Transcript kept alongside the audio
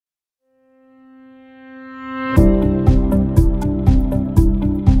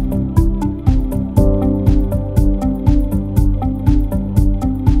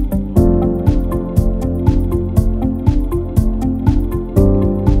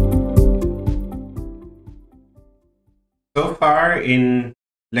far in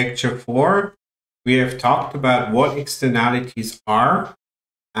lecture 4, we have talked about what externalities are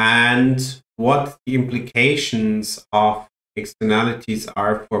and what the implications of externalities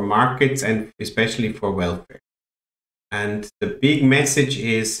are for markets and especially for welfare. And the big message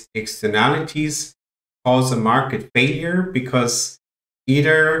is externalities cause a market failure because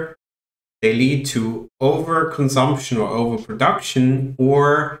either they lead to overconsumption or overproduction,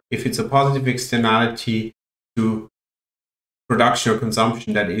 or if it's a positive externality, to production or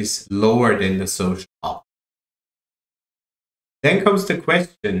consumption that is lower than the social output. Then comes the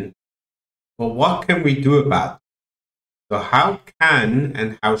question, well, what can we do about it? So how can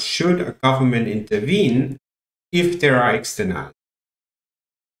and how should a government intervene if there are externalities?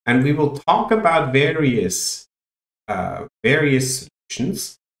 And we will talk about various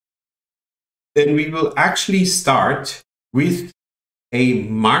solutions. Then we will actually start with a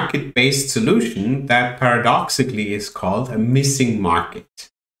market-based solution that paradoxically is called a missing market.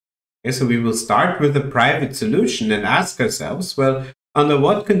 Okay, so we will start with a private solution and ask ourselves, well, under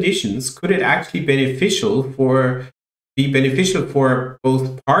what conditions could it actually be beneficial for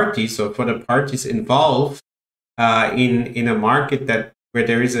both parties, or for the parties involved in a market where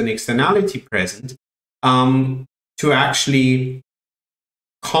there is an externality present, to actually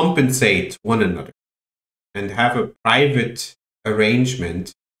compensate one another and have a private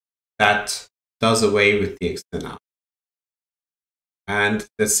arrangement that does away with the externality. And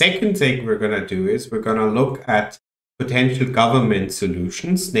the second thing we're going to do is we're going to look at potential government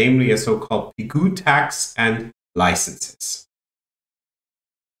solutions, namely a so-called pigou tax and licenses.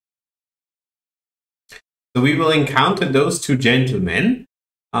 So we will encounter those two gentlemen,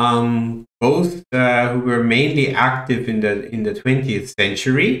 both who were mainly active in the 20th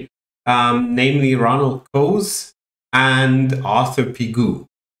century, namely Ronald Coase and Arthur Pigou.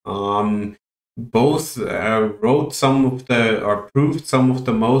 Both wrote proved some of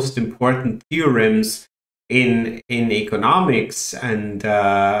the most important theorems in economics, and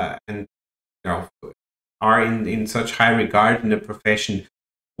are in such high regard in the profession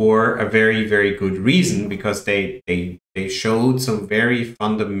for a very, very good reason, because they showed some very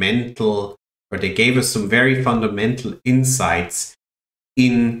fundamental, or they gave us some very fundamental insights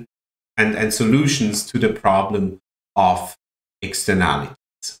in and solutions to the problem of externalities.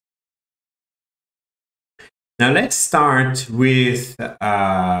 Now let's start with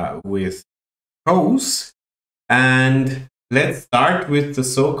Coase, and let's start with the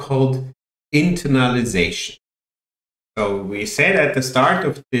so-called internalization. So we said at the start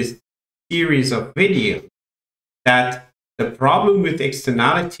of this series of videos that the problem with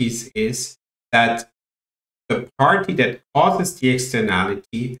externalities is that the party that causes the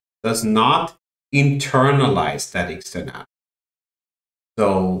externality does not internalize that externality.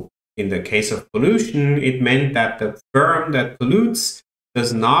 So in the case of pollution, it meant that the firm that pollutes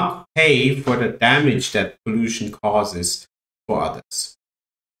does not pay for the damage that pollution causes for others.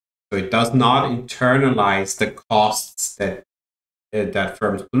 So it does not internalize the costs that that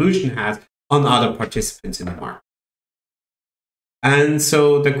firm's pollution has on other participants in the market. And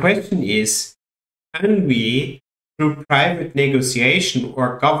so the question is, can we, through private negotiation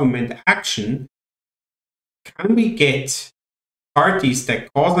or government action, can we get parties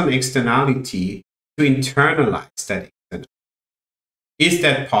that cause an externality to internalize that externality? Is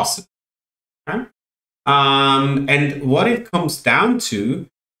that possible? Okay? And what it comes down to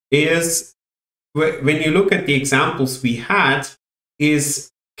is, when you look at the examples we had,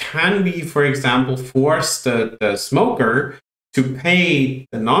 is can we, for example, force the smoker to pay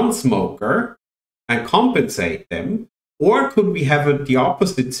the non-smoker and compensate them? Or could we have the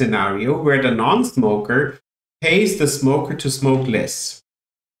opposite scenario where the non-smoker pays the smoker to smoke less?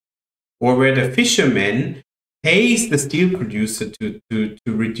 Or where the fisherman pays the steel producer to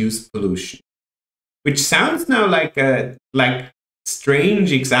reduce pollution? Which sounds now like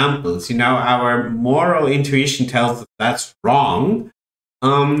strange examples. You know, our moral intuition tells us that's wrong.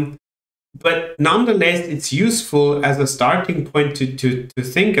 But nonetheless, it's useful as a starting point to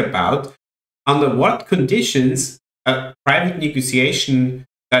think about under what conditions a private negotiation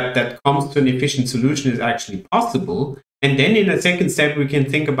that comes to an efficient solution is actually possible. And then in a second step, we can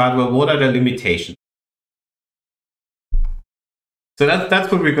think about, well, what are the limitations? So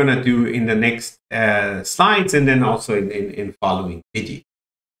that's what we're going to do in the next slides, and then also in following videos.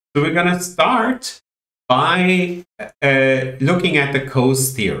 So we're going to start by looking at the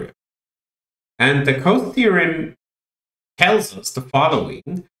Coase theorem. And the Coase theorem tells us the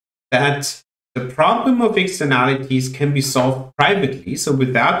following, that the problem of externalities can be solved privately, so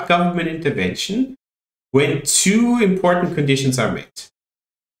without government intervention, when two important conditions are met.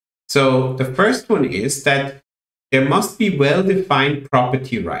 So the first one is that there must be well-defined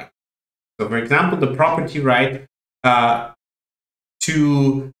property right. So, for example, the property right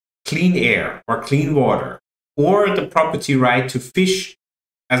to clean air or clean water, or the property right to fish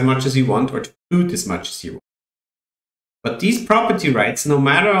as much as you want or to pollute as much as you want. But these property rights, no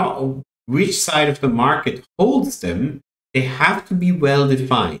matter which side of the market holds them, they have to be well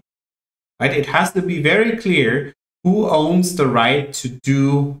defined. Right? It has to be very clear who owns the right to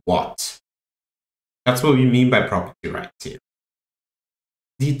do what. That's what we mean by property rights here.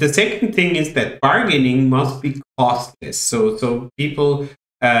 The second thing is that bargaining must be costless. So people,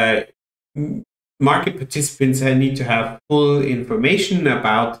 market participants need to have full information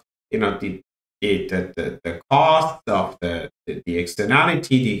about the cost of the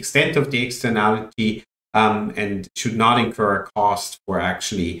externality, the extent of the externality, and should not incur a cost for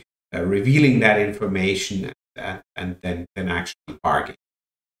actually revealing that information and then actually bargain.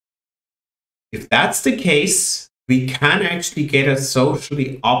 If that's the case, we can actually get a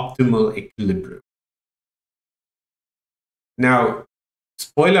socially optimal equilibrium. Now,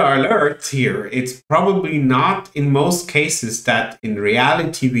 spoiler alert here, it's probably not in most cases that in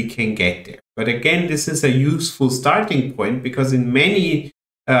reality we can get there. But again, this is a useful starting point because in many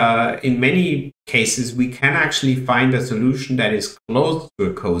cases we can actually find a solution that is close to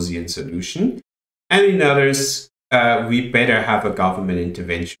a Coasean solution. And in others, we better have a government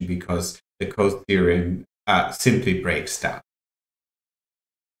intervention because the Coase theorem simply breaks down.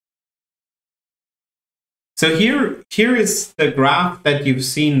 So here is the graph that you've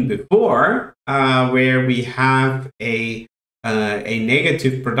seen before, where we have a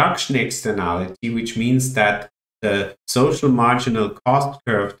negative production externality, which means that the social marginal cost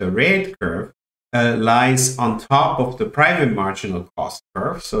curve, the red curve, lies on top of the private marginal cost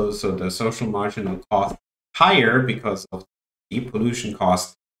curve. So the social marginal cost higher because of the pollution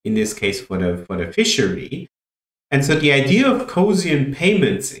cost, in this case for the fishery. And so the idea of Coasean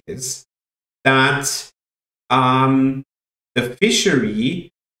payments is that the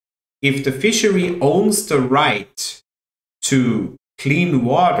fishery, if the fishery owns the right to clean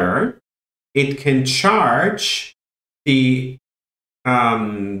water, it can charge the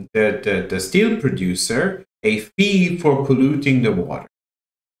steel producer a fee for polluting the water.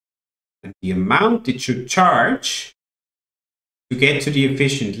 And the amount it should charge to get to the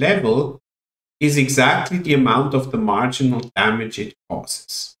efficient level is exactly the amount of the marginal damage it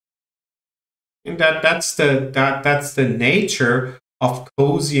causes. And that's the nature of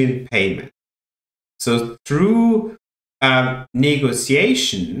Coasean payment. So through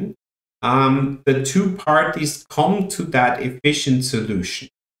negotiation, the two parties come to that efficient solution.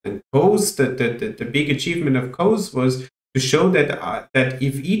 And Coase, the big achievement of Coase was to show that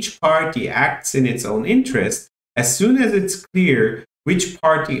if each party acts in its own interest, as soon as it's clear which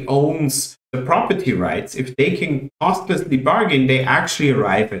party owns the property rights, if they can costlessly bargain, they actually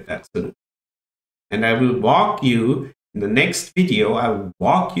arrive at that solution. And I will walk you, in the next video, I will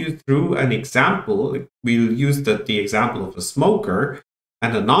walk you through an example. We'll use the example of a smoker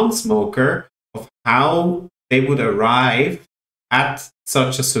and a non-smoker of how they would arrive at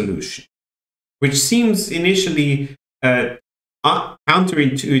such a solution, which seems initially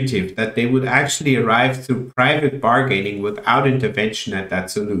counterintuitive, that they would actually arrive through private bargaining without intervention at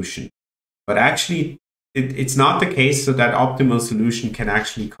that solution. But actually, it's not the case, so that optimal solution can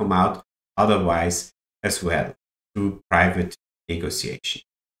actually come out otherwise as well through private negotiation.